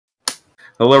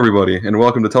Hello, everybody, and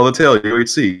welcome to Tell the Tale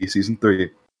UHC Season 3.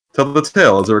 Tell the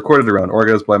Tale is a recorded round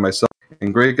organized by myself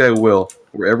and great guy Will,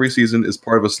 where every season is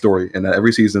part of a story, and that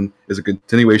every season is a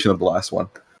continuation of the last one.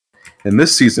 In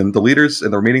this season, the leaders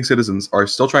and the remaining citizens are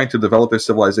still trying to develop their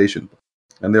civilization,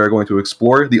 and they are going to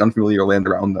explore the unfamiliar land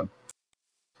around them.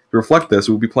 To reflect this,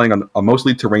 we will be playing on a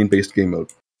mostly terrain-based game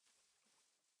mode.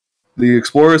 The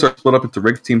explorers are split up into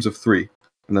rigged teams of 3,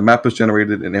 and the map is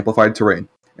generated in amplified terrain,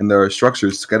 and there are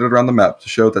structures scattered around the map to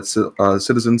show that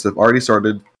citizens have already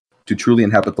started to truly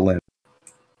inhabit the land.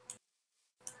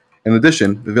 In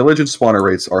addition, the village and spawner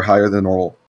rates are higher than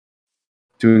normal.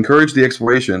 To encourage the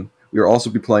exploration, we will also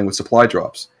be playing with supply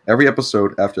drops. Every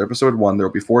episode, after episode 1, there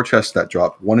will be 4 chests that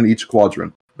drop, 1 in each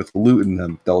quadrant, with loot in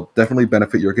them that will definitely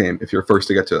benefit your game if you're first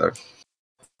to get to there.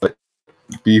 But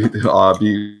be with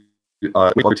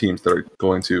other teams that are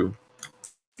going to,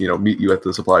 meet you at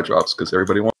the supply drops, because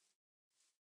everybody wants.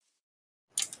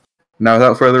 Now,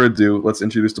 without further ado, let's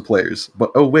introduce the players.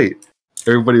 But oh wait,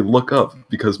 everybody look up,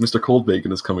 because Mr.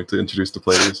 Coldbacon is coming to introduce the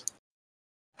players.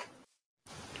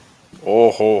 Oh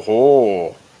ho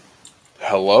ho!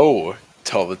 Hello,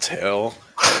 Tell the Tale.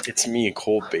 It's me,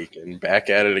 Coldbacon, back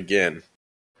at it again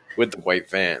with the white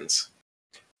vans.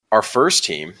 Our first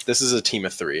team. This is a team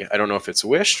of 3. I don't know if it's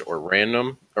wished or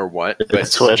random or what. But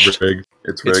it's wished. Rigged.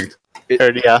 It's rigged.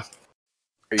 Yeah.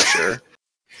 Are you sure?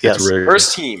 Yes. It's rigged.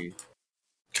 First team.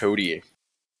 Cody,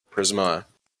 Prisma,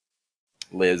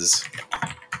 Liz,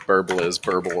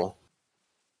 Burble.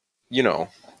 You know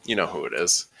who it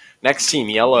is. Next team,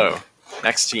 Yellow.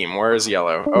 Next team, where is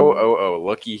Yellow? Oh,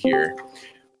 looky here.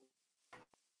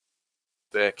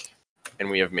 Thick. And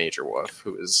we have Major Wolf,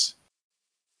 who is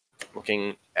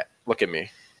look at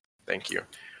me. Thank you.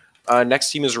 Next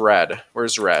team is Red.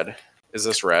 Where's Red? Is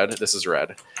this Red? This is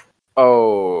Red.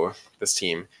 Oh, this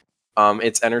team.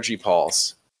 It's Energy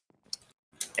Pulse.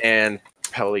 And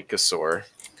Pelikasaur.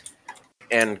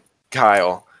 And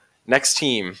Kyle. Next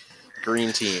team.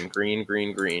 Green team. Green.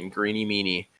 Greeny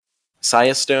meanie.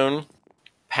 Siastone.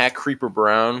 Pack Creeper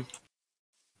Brown.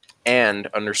 And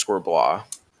 _blah.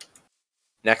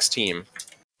 Next team.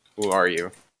 Who are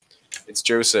you? It's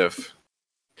Joseph.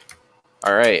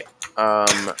 Alright.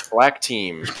 Black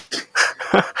team.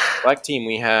 Black team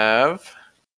we have...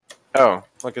 Oh,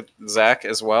 look at Zach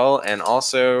as well. And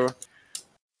also...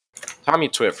 Tommy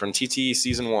Twit from TT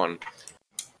Season 1.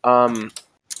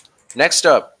 Next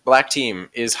up, Black Team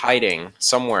is hiding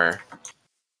somewhere.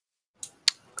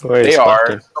 They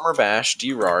are Summer Bash,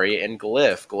 D-Rari, and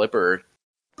Glyph.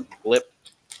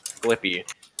 Glippy.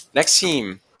 Next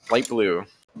team, Light Blue.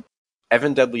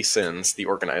 Evan Deadly Sins, the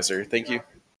organizer. Thank you.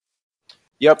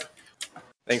 Yep.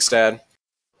 Thanks, Dad.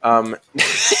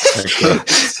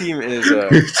 This team is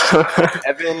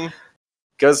Evan,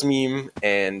 Guzmeme,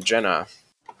 and Jenna.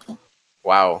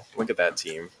 Wow, look at that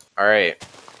team. Alright.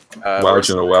 Wow,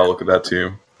 Jenna, wow, look at that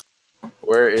team.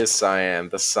 Where is Cyan?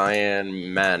 The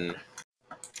Cyan men.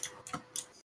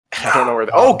 I don't know where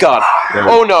oh god!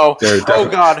 Oh no! Oh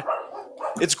god!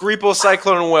 It's Greepo,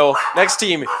 Cyclone, and Will. Next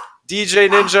team, DJ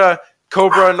Ninja,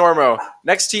 Cobra, and Normo.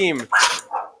 Next team,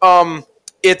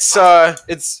 it's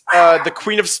the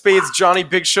Queen of Spades, Johnny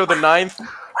Big Show the 9th,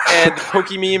 and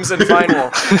Pokey Memes and Final.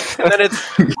 And then it's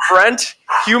Brent,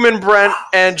 Human Brent,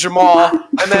 and Jamal.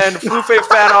 And then Flufe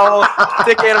Fanol,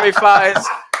 Thick Anime Fies.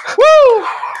 Woo!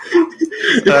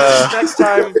 Next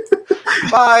time.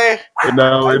 Bye. And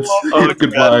now it's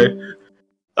goodbye.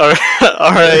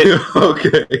 Alright.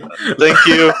 Okay. Thank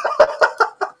you.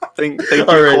 Thank you,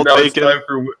 Alright, now it's Bacon.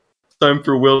 time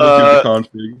for Will to do the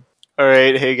config.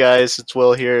 Alright, hey guys, it's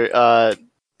Will here.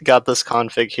 Got this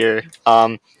config here.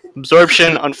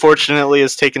 Absorption, unfortunately,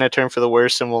 is taking a turn for the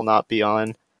worse and will not be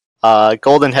on.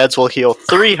 Golden Heads will heal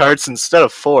 3 hearts instead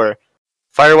of 4.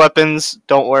 Fire weapons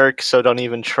don't work, so don't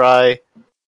even try.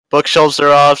 Bookshelves are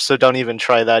off, so don't even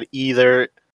try that either.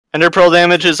 Ender Pearl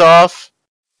damage is off,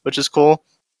 which is cool.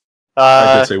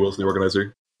 I did say Will's the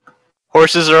organizer.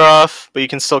 Horses are off, but you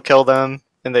can still kill them,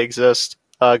 and they exist.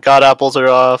 God apples are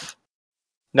off.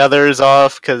 Nether is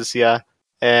off, because, yeah.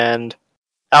 And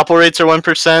apple rates are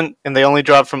 1%, and they only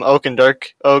drop from oak and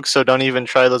dark oak, so don't even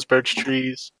try those birch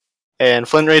trees. And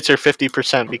flint rates are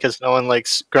 50%, because no one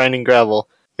likes grinding gravel.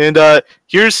 And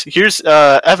here's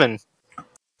Evan.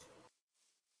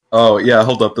 Oh, yeah,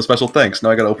 hold up. The special thanks. Now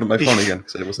I gotta open up my phone again,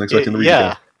 because I wasn't expecting to read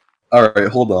again. Alright,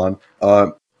 hold on.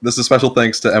 This is special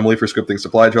thanks to Emily for scripting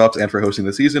supply drops and for hosting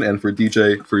the season, and for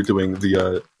DJ for doing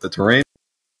the terrain.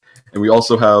 And we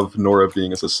also have Nora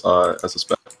being as a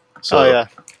spec. So, Oh, yeah.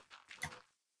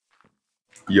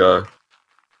 Yeah.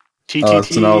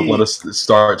 TTT. So now let us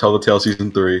start Tell the Tale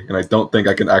Season 3, and I don't think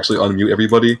I can actually unmute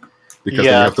everybody, because then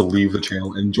you have to leave the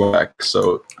channel and join back.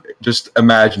 So just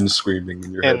imagine screaming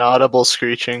in your head. Inaudible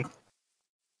screeching.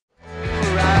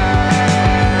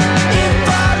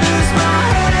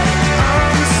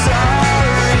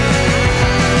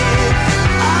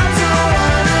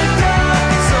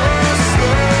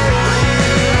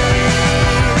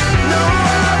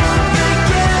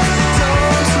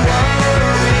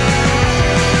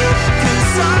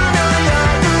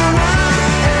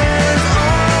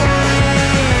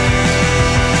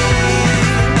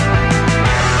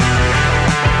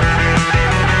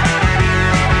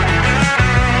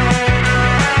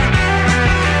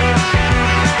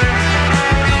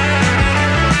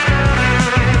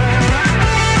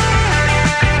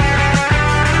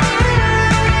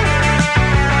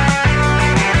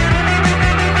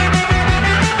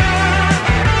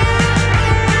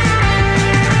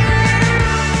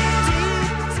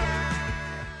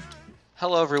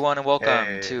 Hello everyone and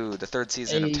welcome to the third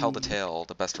season of Tell the Tale,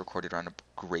 the best recorded round of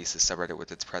graces subreddit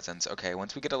with its presence. Okay,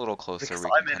 once we get a little closer we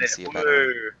can kind of see it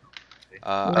better.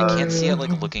 I can't see it like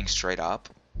looking straight up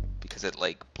because it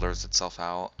like blurs itself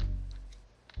out.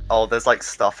 Oh, there's like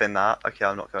stuff in that. Okay,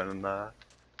 I'm not going in there.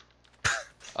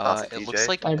 It looks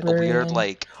like a weird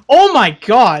like... Oh my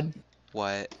god!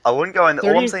 What? I wouldn't go in.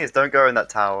 All I'm saying is don't go in that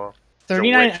tower.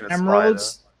 39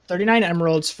 emeralds. 39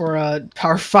 emeralds for a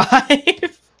power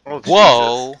 5. Oh,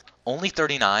 whoa! Only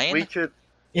 39? We could.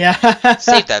 Yeah.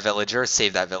 Save that villager.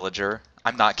 Save that villager.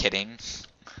 I'm not kidding.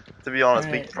 To be honest,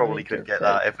 we probably could get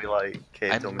that if we like.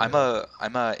 I'm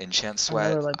a enchant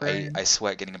sweat. I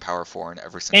sweat getting a power 4 in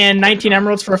every single. And 19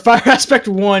 emeralds for a fire aspect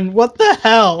 1. What the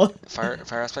hell? Fire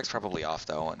aspect's probably off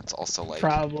though, and it's also like.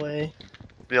 Probably.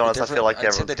 To be honest, I feel like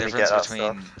I'd say the everyone's gonna difference get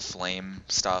that between stuff. flame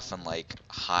stuff and like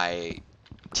high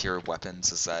tier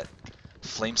weapons is that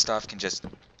flame stuff can just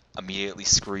immediately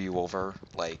screw you over,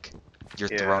 like you're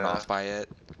thrown off by it.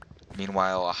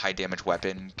 Meanwhile, a high damage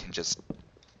weapon can just,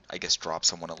 I guess, drop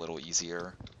someone a little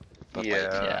easier. But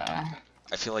like,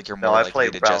 I feel like you're more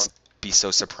likely to just be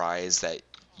so surprised that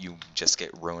you just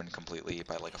get ruined completely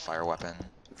by like a fire weapon.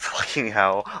 Fucking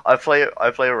hell! I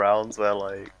play rounds where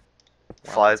like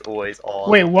fire's always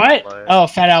on. Wait, what? Like, oh,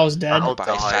 Fat Owl's dead. I'll By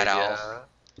die, Fat Owl.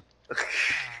 Yeah.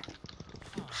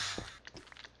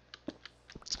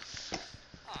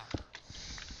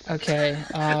 Okay.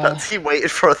 That team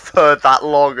waited for a third that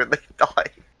long and they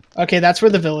died. Okay, that's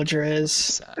where the villager is.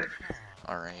 Sad.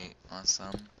 Alright,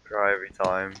 awesome. Try every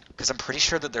time. Because I'm pretty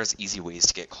sure that there's easy ways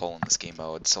to get coal in this game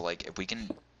mode, so like if we can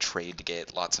trade to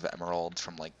get lots of emeralds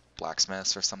from like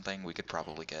blacksmiths or something, we could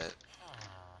probably get...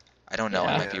 I don't know,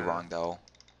 I might be wrong though.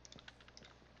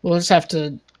 We'll just have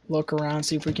to look around,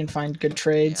 see if we can find good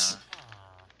trades.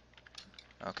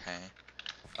 Yeah. Okay.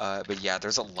 But yeah,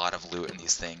 there's a lot of loot in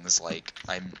these things. Like,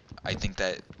 I think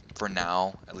that for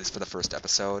now, at least for the first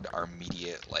episode, our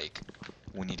immediate, like,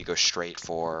 we need to go straight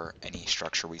for any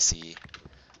structure we see.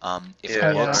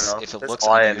 If it looks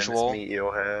unusual,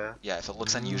 yeah, if it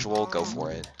looks unusual, go for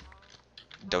it.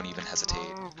 Don't even hesitate.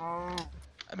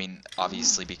 I mean,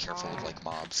 obviously be careful with like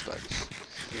mobs, but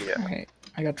yeah. Alright,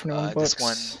 I got 21 books. This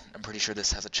one, I'm pretty sure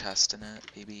this has a chest in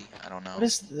it. Maybe, I don't know. What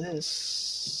is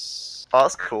this? Oh,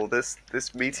 that's cool. This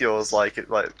meteor is like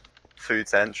food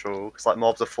central because like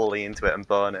mobs are falling into it and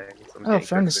burning. So oh,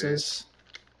 furnaces.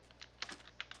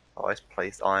 Oh, I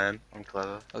placed iron. I'm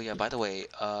clever. Oh yeah, by the way,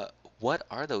 what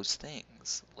are those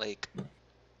things? Like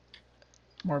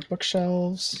more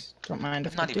bookshelves. Don't mind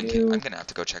if I'm not even kidding. I'm gonna have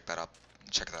to go check that out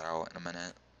in a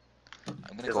minute.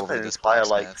 I'm gonna go over an this entire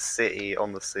blacksmith. like city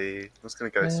on the sea. I'm just gonna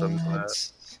go somewhere.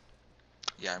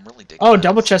 Yeah, I'm really digging. Oh,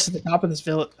 double chest at the top of this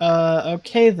village.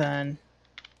 Okay then.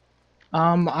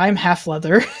 I'm half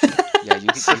leather. Yeah, you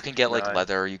can get like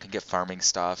leather. You can get farming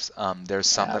stuff. There's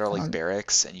some that are like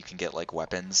barracks, and you can get like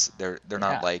weapons. They're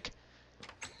not like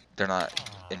they're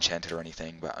not enchanted or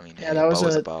anything. But I mean, yeah, that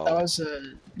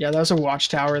was a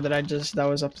watchtower that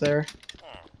was up there.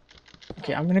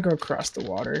 Okay, I'm gonna go across the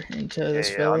water into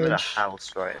this village. I'm in a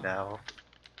house right now.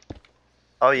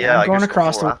 Oh yeah, I'm going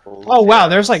across the. Oh wow,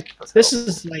 there's like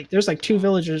there's like 2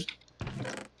 villagers.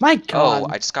 My God. Oh,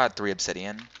 I just got 3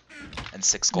 obsidian and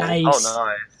 6 gold. Nice. Oh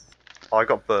nice. Oh, I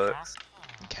got books.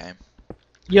 Okay.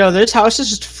 Yo, this house is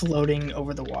just floating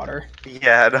over the water.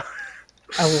 Yeah. No.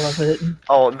 I love it.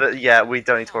 Oh yeah, we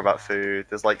don't need to worry about food.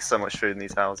 There's like so much food in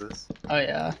these houses. Oh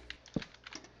yeah.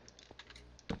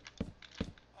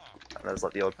 And there's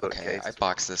like the old bookcase. Okay, I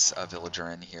boxed this villager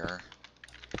in here.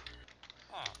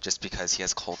 Just because he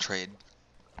has coal trade.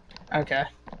 Okay.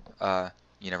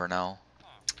 You never know.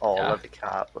 Oh, I love the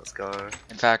cat. Let's go.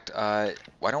 In fact,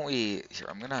 why don't we... Here,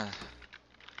 I'm gonna...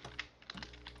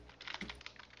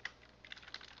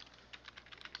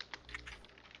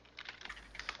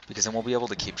 Because then we'll be able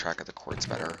to keep track of the coords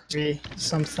better. Be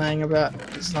something about.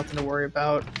 There's nothing to worry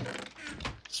about.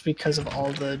 Just because of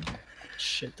all the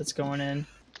shit that's going in.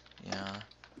 Yeah.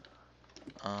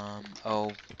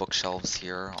 Oh, bookshelves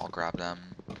here. I'll grab them.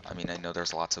 I mean, I know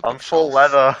there's lots of I'm bookshelf. full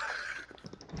leather.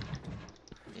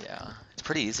 Yeah. It's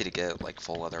pretty easy to get, like,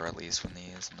 full leather at least from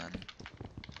these, and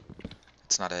then...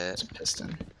 It's not It's it. a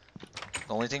piston.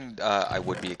 The only thing I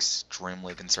would be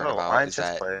extremely concerned Oh, about I is just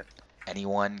that play it.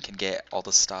 anyone can get all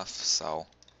the stuff, so...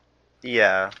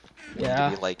 Yeah. We need Yeah.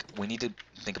 to be, like, we need to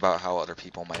think about how other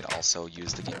people might also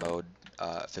use the game mode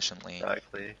efficiently.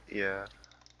 Exactly. Yeah.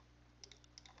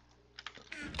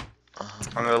 Um,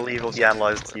 I'm gonna leave all the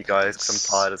analyzers to you guys because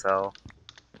I'm tired as hell.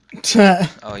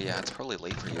 Oh yeah, it's probably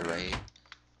late for you, right?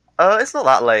 It's not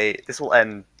that late. This will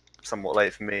end somewhat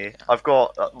late for me. I've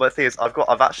got. The thing is,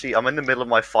 I'm in the middle of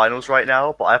my finals right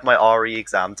now, but I have my RE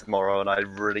exam tomorrow, and I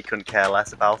really couldn't care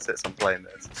less about it, so I'm playing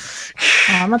this.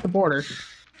 I'm at the border.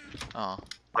 Oh,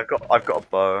 I've got a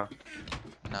bow.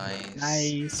 nice.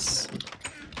 Nice.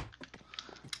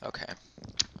 Okay.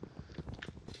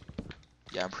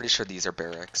 Yeah, I'm pretty sure these are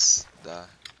barracks, the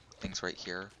things right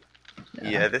here.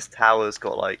 Yeah, this tower's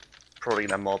got like probably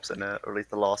no mobs in it, or at least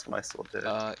the last one I saw did.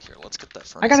 Here, let's get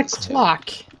that I got a furnaces, too. clock.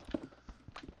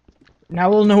 Now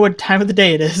we'll know what time of the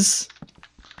day it is.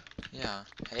 Yeah.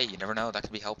 Hey, you never know, that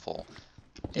could be helpful.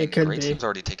 It And could Great be. Team's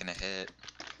already taken a hit.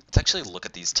 Let's actually look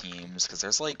at these teams, because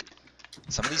there's like...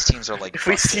 Some of these teams are like... If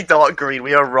we see busted. dark green,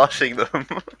 we are rushing them.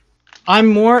 I'm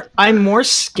more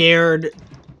scared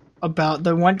about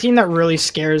the one team that really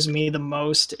scares me the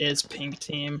most is pink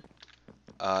team.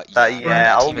 Yeah, Yeah,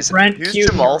 that team is Brent Who's Q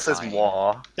Jamal says terrifying.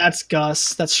 moi? That's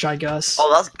Gus. That's Shy Gus.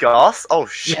 Oh, that's Gus? Oh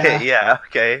shit, Yeah. yeah,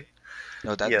 okay.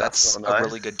 No, Yeah, that's that's a not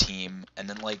really nice. good team. And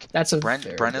then like That's a Brent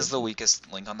very is good the team.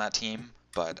 weakest link on that team,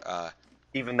 but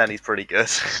Even then, he's pretty good.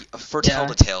 for Yeah.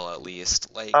 Telltale at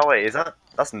least, like Oh wait,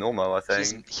 that's Normo, I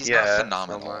think. he's yeah, not it's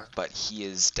phenomenal, Normo. but he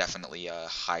is definitely a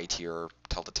high tier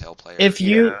Telltale player. If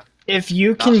you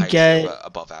Yeah. not can high get tier, but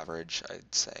above average,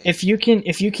 I'd say. if you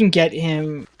can get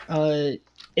him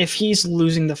if he's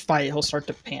losing the fight, he'll start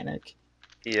to panic.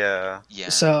 Yeah. Yeah.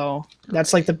 So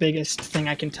that's right. like the biggest thing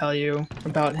I can tell you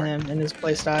about him and his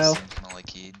playstyle. Kind of like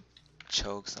he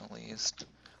chokes at least.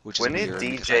 Which We is need weird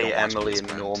because I DJ, don't watch Emily, Blitz and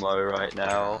Brent Normo right or now.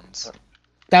 Browns.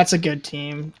 That's a good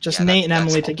team. Just Yeah, Nate and that's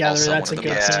Emily together. also That's a one of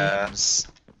good the best team. Yeah. teams.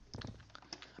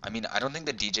 I mean, I don't think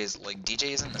that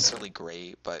DJ isn't necessarily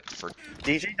great, but for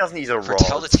DJ doesn't use a for rod.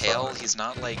 Telltale, so- he's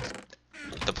not like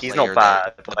the He's player not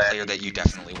bad, the but player that you he's-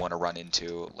 definitely want to run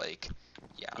into. Like,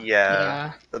 yeah.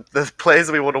 Yeah. The players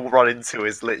that we want to run into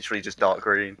is literally just dark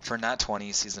green. For Nat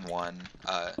 20 Season 1,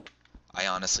 I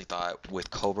honestly thought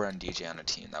with Cobra and DJ on a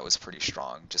team, that was pretty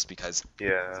strong, just because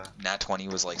Yeah. Nat 20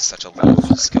 was like such a low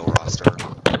skill roster.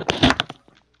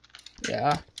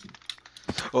 Yeah.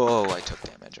 Oh, I took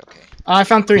damage, okay. I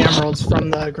found 3 emeralds from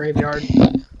the graveyard.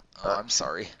 Oh, I'm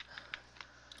sorry.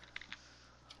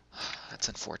 That's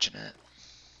unfortunate.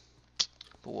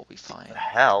 But we'll be fine. The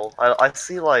hell? I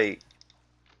see like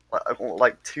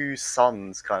 2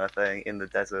 suns kind of thing in the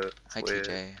desert. It's Hi, weird.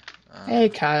 TJ. Hey,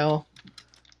 Kyle.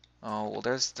 Oh, well,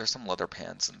 there's some leather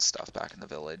pants and stuff back in the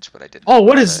village, but I didn't. Oh,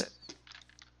 what grab is- it.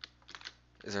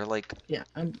 Is there like? Yeah,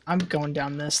 I'm going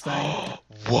down this thing.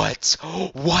 What?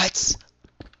 What?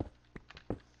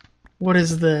 What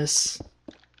is this?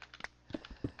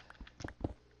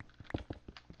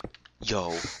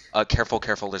 Yo, careful,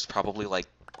 careful. There's probably like.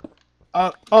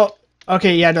 Oh,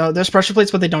 okay, yeah, no, there's pressure plates,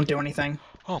 but they don't do anything.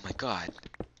 Oh my god.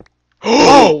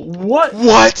 Oh, what?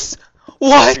 What?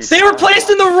 What? They were placed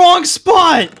in the wrong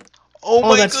spot! Oh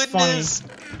my that's goodness.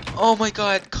 Oh my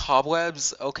god,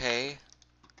 cobwebs. Okay.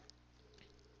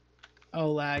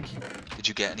 Oh, lag. Did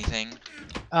you get anything?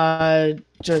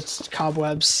 Just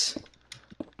cobwebs.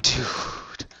 Dude.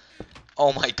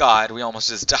 Oh my god, we almost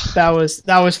just died.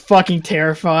 That was fucking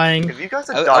terrifying. If you guys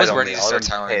had I died was on ready me, to I start would've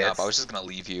been towering up. pissed. I was just gonna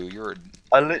leave you. You were.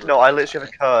 I literally have a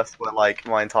curse where like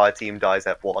my entire team dies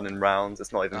at 1 in rounds.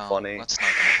 It's not even No, funny. that's not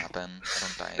gonna happen. I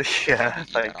don't die. Yeah, I don't eat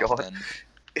thank that God. often.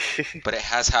 But it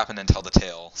has happened in Tell the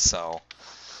Tale, so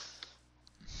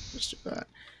Just do that.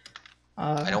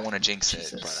 I don't want to jinx it,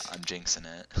 Jesus. but I'm jinxing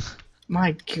it.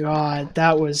 My god,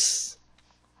 that was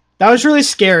really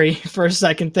scary for a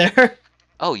second there.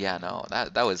 Oh yeah, no,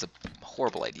 that was a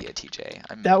horrible idea,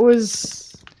 TJ. That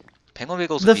was Penguin Bagels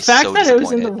would the be fact so that it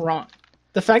was in the disappointed. wrong.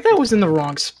 The fact that it was in the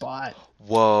wrong spot.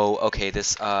 Whoa, okay,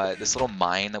 this little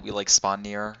mine that we like spawn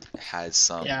near has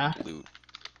some Yeah. loot.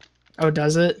 Oh,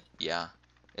 does it? Yeah,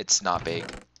 it's not big.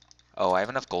 Oh, I have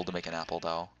enough gold to make an apple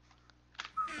though.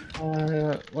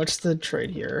 What's the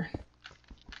trade here?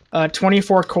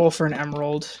 24 coal for an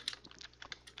emerald.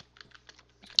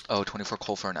 Oh, 24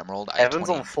 coal for an emerald. I have Evan's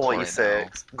 20 on coal right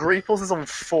 46. Greeples is on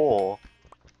 4.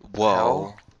 now.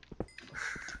 Whoa.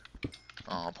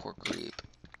 Oh, poor Greep.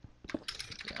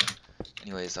 Yeah.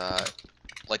 Anyways,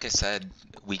 like I said,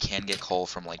 we can get coal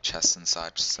from like chests and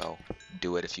such, so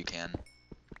do it if you can.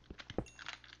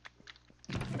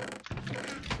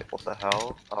 What the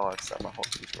hell? Oh, I've set my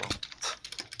hotkeys wrong.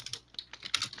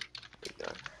 There you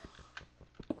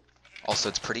go. Also,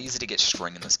 it's pretty easy to get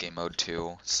string in this game mode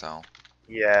too, so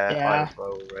Yeah, Yeah. I'm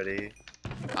already.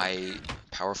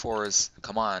 Power fours,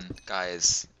 come on,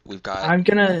 guys. We've got I'm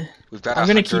gonna keep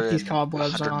 100 these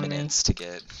cobwebs 100 on me. minutes to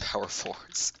get power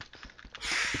fours.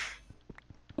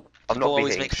 I'm People not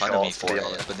always hitting make fun of me shots, to for be it,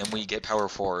 honest. but then we get power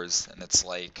fours, and it's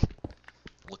like,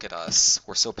 look at us,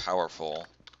 we're so powerful.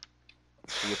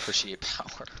 We appreciate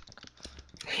power.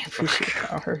 I appreciate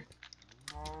power.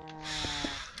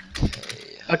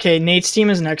 Okay. Okay, Nate's team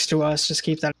is next to us. Just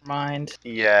keep that in mind.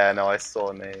 Yeah, no, I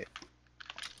saw Nate.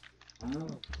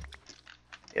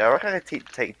 Yeah, I reckon I could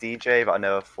take DJ, but I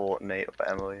never fought Nate or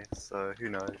Emily, so who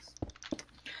knows?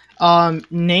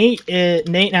 Nate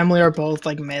and Emily are both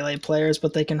like melee players,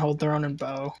 but they can hold their own in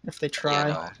bow if they try.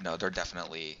 Yeah, no, they're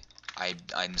definitely.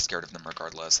 I'm scared of them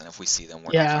regardless, and if we see them,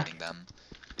 we're Yeah. not fighting them.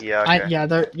 Yeah,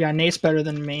 okay. Nate's better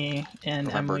than me, and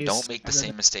Remember, Emily's don't make the better same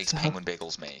than- mistakes so- Penguin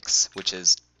Bagels makes, which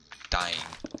is dying.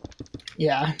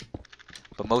 Yeah,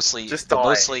 But mostly, Just but die.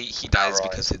 mostly he dies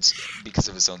Outright. because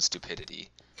of his own stupidity.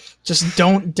 just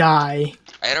don't die.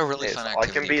 I had a really fun I can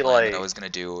activity be plan that like- I was gonna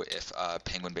do if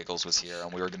Penguin Bagels was here,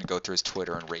 and we were gonna go through his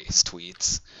Twitter and rate his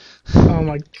tweets. Oh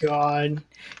my god,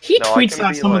 he No, I tweets can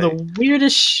out be some of like- the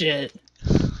weirdest shit.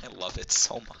 I love it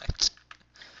so much.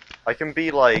 I can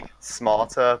be like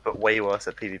smarter, but way worse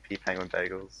at PvP Penguin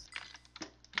Bagels.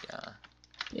 Yeah.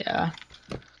 Yeah,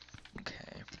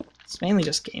 Okay. it's mainly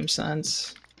just game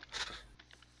sense.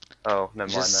 Oh, never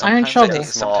mind. Just Iron Then. Shovel. Smart a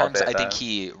bit sometimes I think then.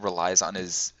 he relies on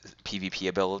his PvP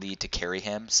ability to carry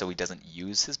him, so he doesn't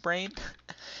use his brain,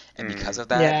 and because of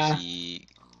that, Yeah. he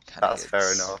kind of That's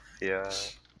fair enough. Yeah.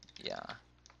 Yeah.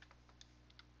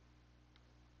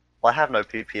 Well, I have no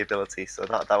PvP ability, so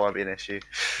that won't be an issue.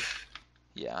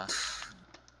 Yeah.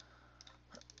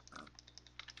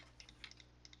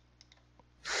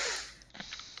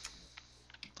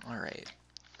 All right.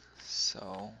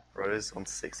 So Rose on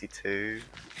 62.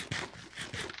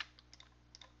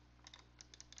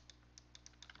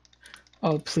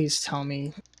 Oh, please tell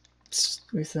me it's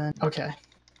within. Okay.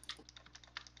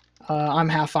 I'm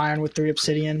half iron with 3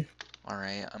 obsidian. all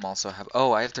right, I'm also have.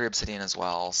 Oh, I have 3 obsidian as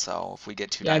well. So if we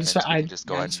get 2 Yeah, I diamonds, just- we I- can just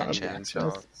go yeah, I ahead just and found a enchant.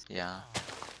 blacksmith. Yeah.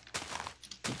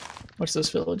 What's this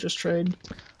villagers trade?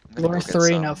 I'm gonna Lure go get 3,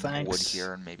 some no wood thanks.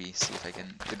 here and maybe see if I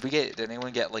can. Did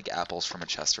anyone get like apples from a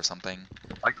chest or something?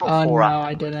 I got 4 No, apples.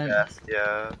 I didn't. Yes,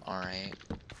 yeah. All right.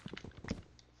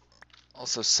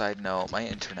 Also, side note, my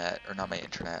internet, or not my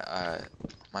internet,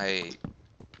 my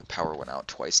power went out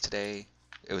twice today.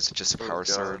 It was just a Oh, power God.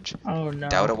 surge. Oh no.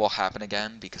 Doubt it will happen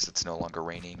again because it's no longer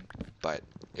raining. But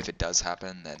if it does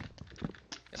happen, then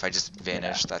if I just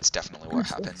vanish, that's definitely what What's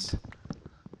this? happened.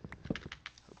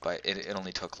 But it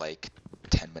only took like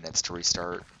 10 minutes to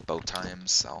restart both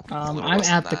times, so a little I'm less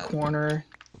than at the that. corner.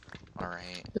 All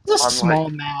right. It's a I'm small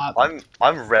map.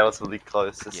 I'm relatively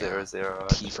close to Yeah. 0-0.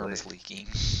 T firm actually. is leaking.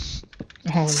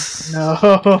 Oh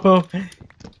no.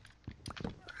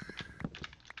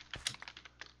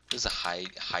 There's a high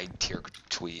tier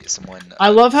tweet. Someone. I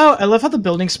love how the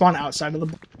buildings spawn outside of the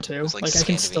board too. It was Like I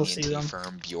can still see Scandinavian them.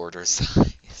 T-firm Bjorder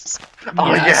size.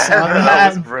 Oh Yeah, I yeah, saw that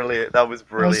that. was brilliant. That was That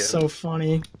brilliant. was so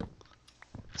funny.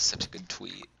 Such a good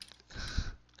tweet.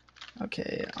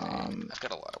 Okay, I've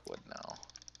got a lot of wood now.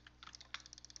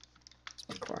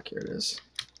 clock, here it is.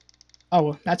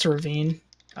 Oh, that's a ravine.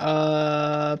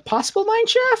 Possible mine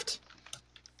shaft?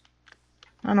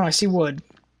 I don't know, I see wood.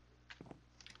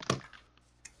 I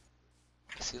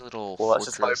see a little Well, let's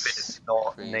just hope fortress it's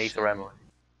not Nate creation. or Emily.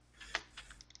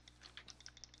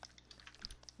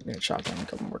 I'm gonna chop down a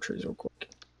couple more trees real quick.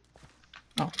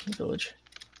 Oh, village.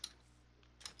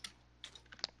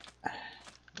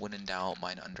 When in doubt,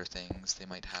 mine under things. They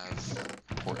might have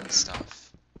important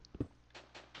stuff.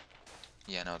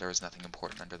 Yeah, no, there was nothing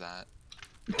important under that.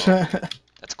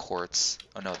 That's quartz.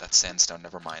 Oh no, that's sandstone.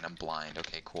 Never mind. I'm blind.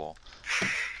 Okay, cool.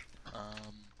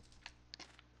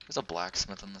 There's a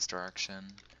blacksmith in this direction.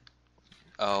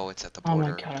 Oh, it's at the Oh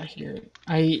border. my god, I hear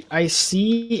it. I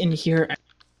see and hear,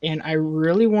 and I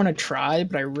really want to try,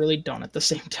 but I really don't at the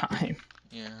same time.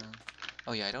 Yeah.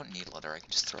 Oh yeah, I don't need leather. I can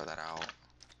just throw that out.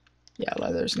 Yeah,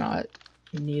 leather's not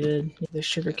needed. Neither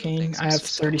sugar cane. things I have also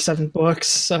sell. 37 books,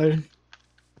 so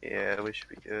Yeah, we should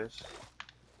be good.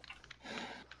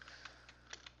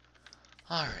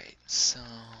 Alright, so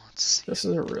let's see. This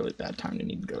is a really bad time to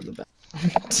need to go to the bed.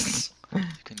 You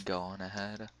can go on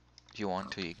ahead. If you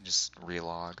want to, you can just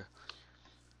relog.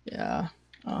 Yeah.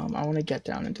 I want to get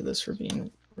down into this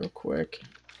ravine real quick.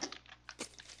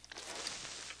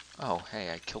 Oh,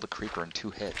 hey, I killed a creeper in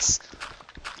 2 hits.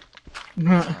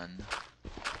 Huh. Fun.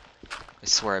 I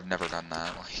swear I've never done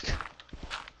that. Like,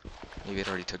 maybe it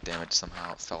already took damage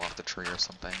somehow. It fell off the tree or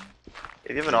something.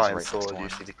 If you have an It was iron right next to sword, one.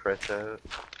 usually the crit it.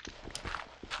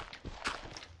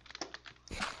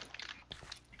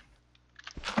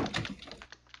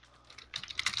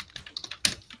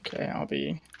 Okay, I'll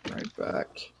be right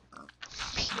back.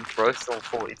 And bro's still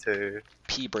 42.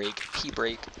 Pee break, pee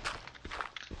break.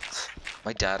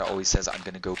 My dad always says I'm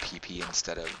gonna go pee pee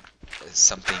instead of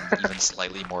something even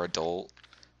slightly more adult.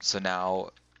 So now,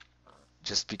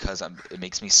 just because it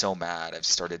makes me so mad, I've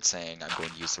started saying I'm going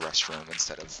to use the restroom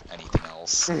instead of anything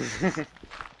else.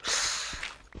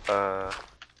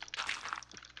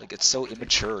 Like, it's so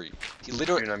immature. He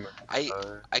literally,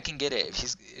 I can get it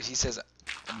if he says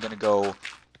I'm gonna go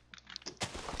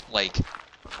like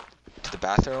to the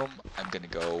bathroom, I'm gonna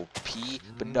go pee,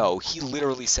 but no, he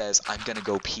literally says I'm gonna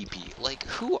go pee pee. Like,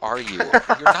 who are you?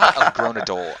 You're not a grown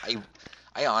adult.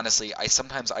 I honestly,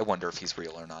 sometimes I wonder if he's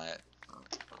real or not.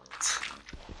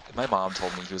 If my mom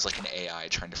told me he was like an AI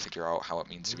trying to figure out how it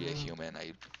means to be a human,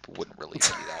 I wouldn't really be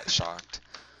that shocked.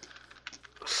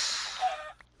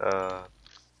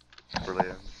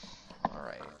 Brilliant.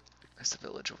 Alright, there's a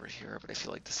village over here, but I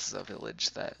feel like this is a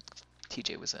village that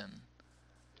TJ was in.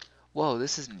 Whoa,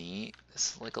 this is neat.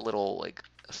 This is like a little, like,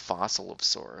 fossil of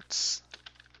sorts.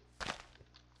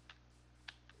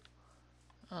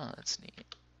 Oh, that's neat.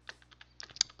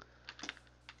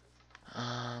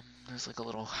 There's like a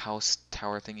little house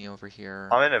tower thingy over here.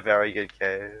 I'm in a very good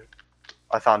cave.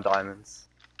 I found diamonds.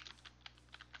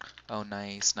 Oh,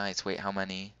 nice, nice. Wait, how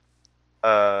many?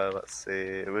 Let's see.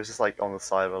 It was just like on the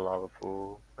side of a lava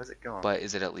pool. Where's it gone? But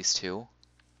is it at least 2?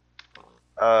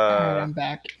 Alright, I'm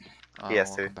back. Oh, yes,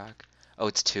 welcome 2. back. Oh,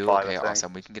 it's 2? 5, Okay, I think.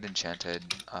 awesome. We can get enchanted.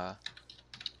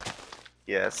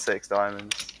 Yeah, 6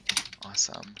 diamonds.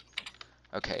 Awesome.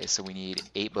 Okay, so we need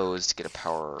 8 bows to get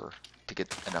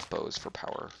enough bows for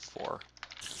power 4.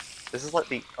 This is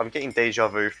like I'm getting deja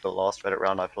vu for the last Reddit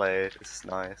round I played. This is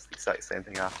nice. The exact same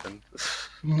thing happened.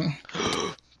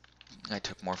 I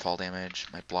took more fall damage.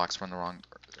 My blocks were on the wrong,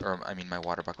 or I mean my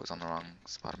water bucket was on the wrong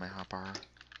spot of my hotbar.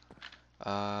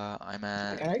 I'm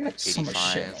at God, I got so much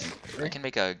shit 85. I can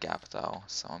make a gap though,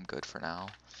 so I'm good for now.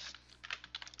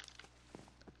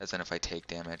 As in if I take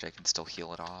damage, I can still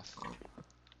heal it off.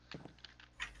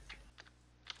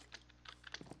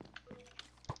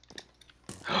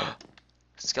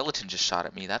 Skeleton just shot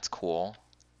at me. That's cool.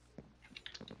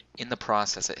 In the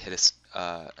process, it hit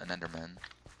an Enderman.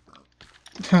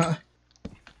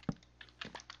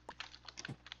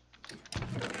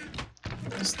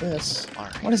 What is this?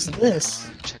 Alright. What is this?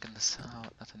 Checking this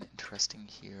out. Nothing interesting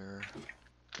here.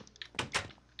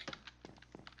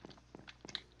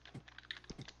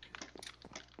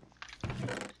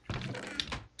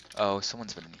 Oh,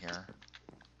 someone's been in here.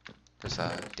 There's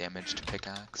a damaged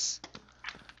pickaxe.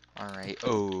 Alright,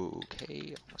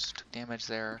 okay. Almost took damage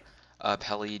there.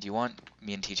 Pelly, do you want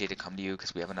me and TJ to come to you?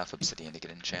 Because we have enough obsidian to get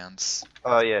enchants.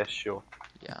 Yeah, sure.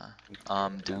 Yeah.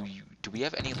 Do we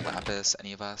have any lapis,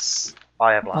 any of us?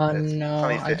 I have lapis. No, It's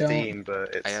only I don't. 15,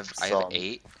 but it's I have some.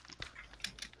 8.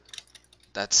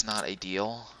 That's not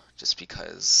ideal, just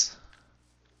because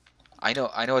I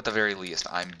know at the very least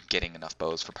I'm getting enough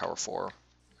bows for power 4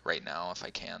 right now if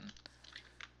I can.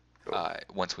 Cool.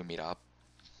 Once we meet up.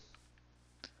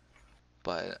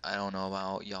 But I don't know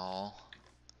about y'all.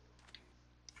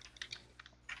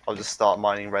 I'll just start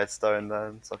mining redstone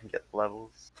then, so I can get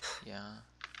levels. Yeah.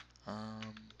 I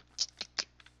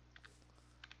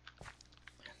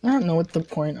don't know what the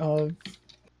point of.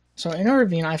 So in a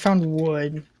ravine, I found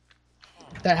wood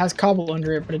that has cobble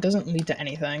under it, but it doesn't lead to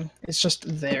anything. It's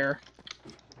just there.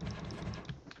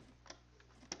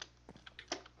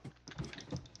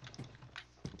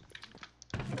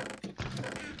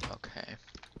 Okay.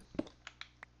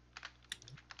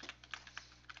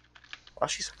 I'm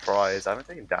actually surprised. I haven't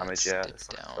taken damage Let's yet. dip It's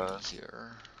down like,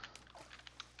 here.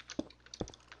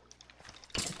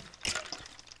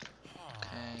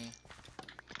 Okay.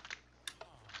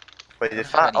 wait, I did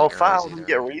don't have any Fat arrows didn't either.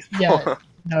 get a respawn? Yeah.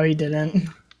 No, he didn't.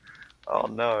 Oh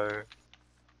no.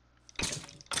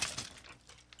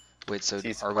 Wait, so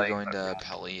He's are we playing going to that.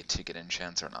 Pelly to get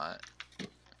enchants or not?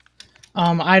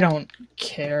 I don't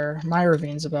care. My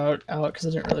ravine's about out because I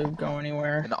didn't really go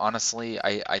anywhere. And honestly,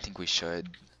 I think we should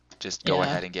just go Yeah.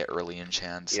 ahead and get early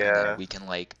enchants, and Yeah. then we can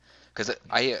like,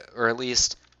 or at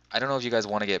least I don't know if you guys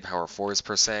want to get power 4s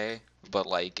per se, but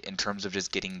like in terms of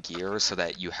just getting gear so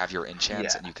that you have your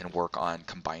enchants Yeah. and you can work on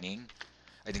combining,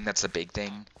 I think that's the big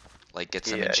thing. Like get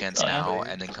some Yeah, enchants now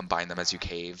exactly. and then combine them as you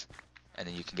cave, and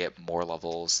then you can get more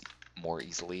levels more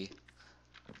easily.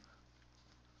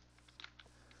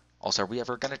 Also, are we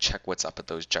ever gonna check what's up at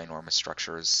those ginormous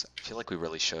structures? I feel like we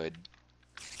really should.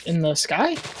 In the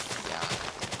sky? Yeah.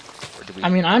 Or do we? I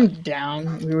mean, I'm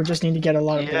down. We would just need to get a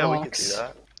lot of Yeah, we could blocks. do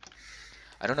that.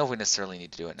 I don't know if we necessarily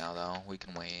need to do it now though. We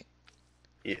can wait.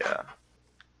 Yeah.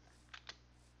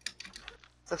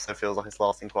 This episode feels like it's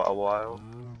lasting quite a while.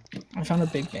 I found a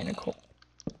big vein of coal,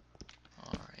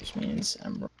 Alright. which means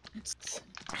emeralds.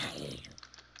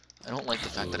 I don't like the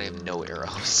fact that I have no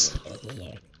arrows.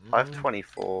 I have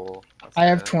 24. That's I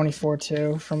have good. 24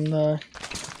 too from the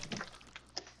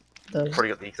Probably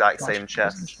got the exact Flash same and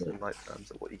chests shit. in like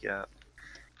terms of what you get.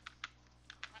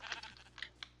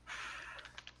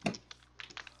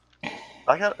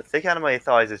 I got thick anime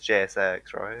thighs is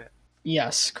JSX, right?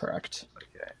 Yes, correct.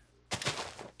 Okay.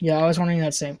 Yeah, I was wondering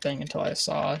that same thing until I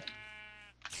saw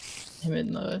him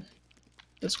in the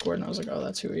Discord, and I was like, oh,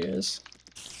 that's who he is.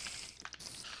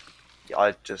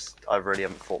 Yeah, I really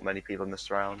haven't fought many people in this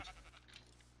round.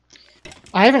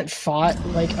 I haven't fought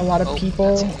like a lot of Oh,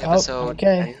 people. that's the episode.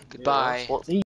 Okay. Goodbye. What- See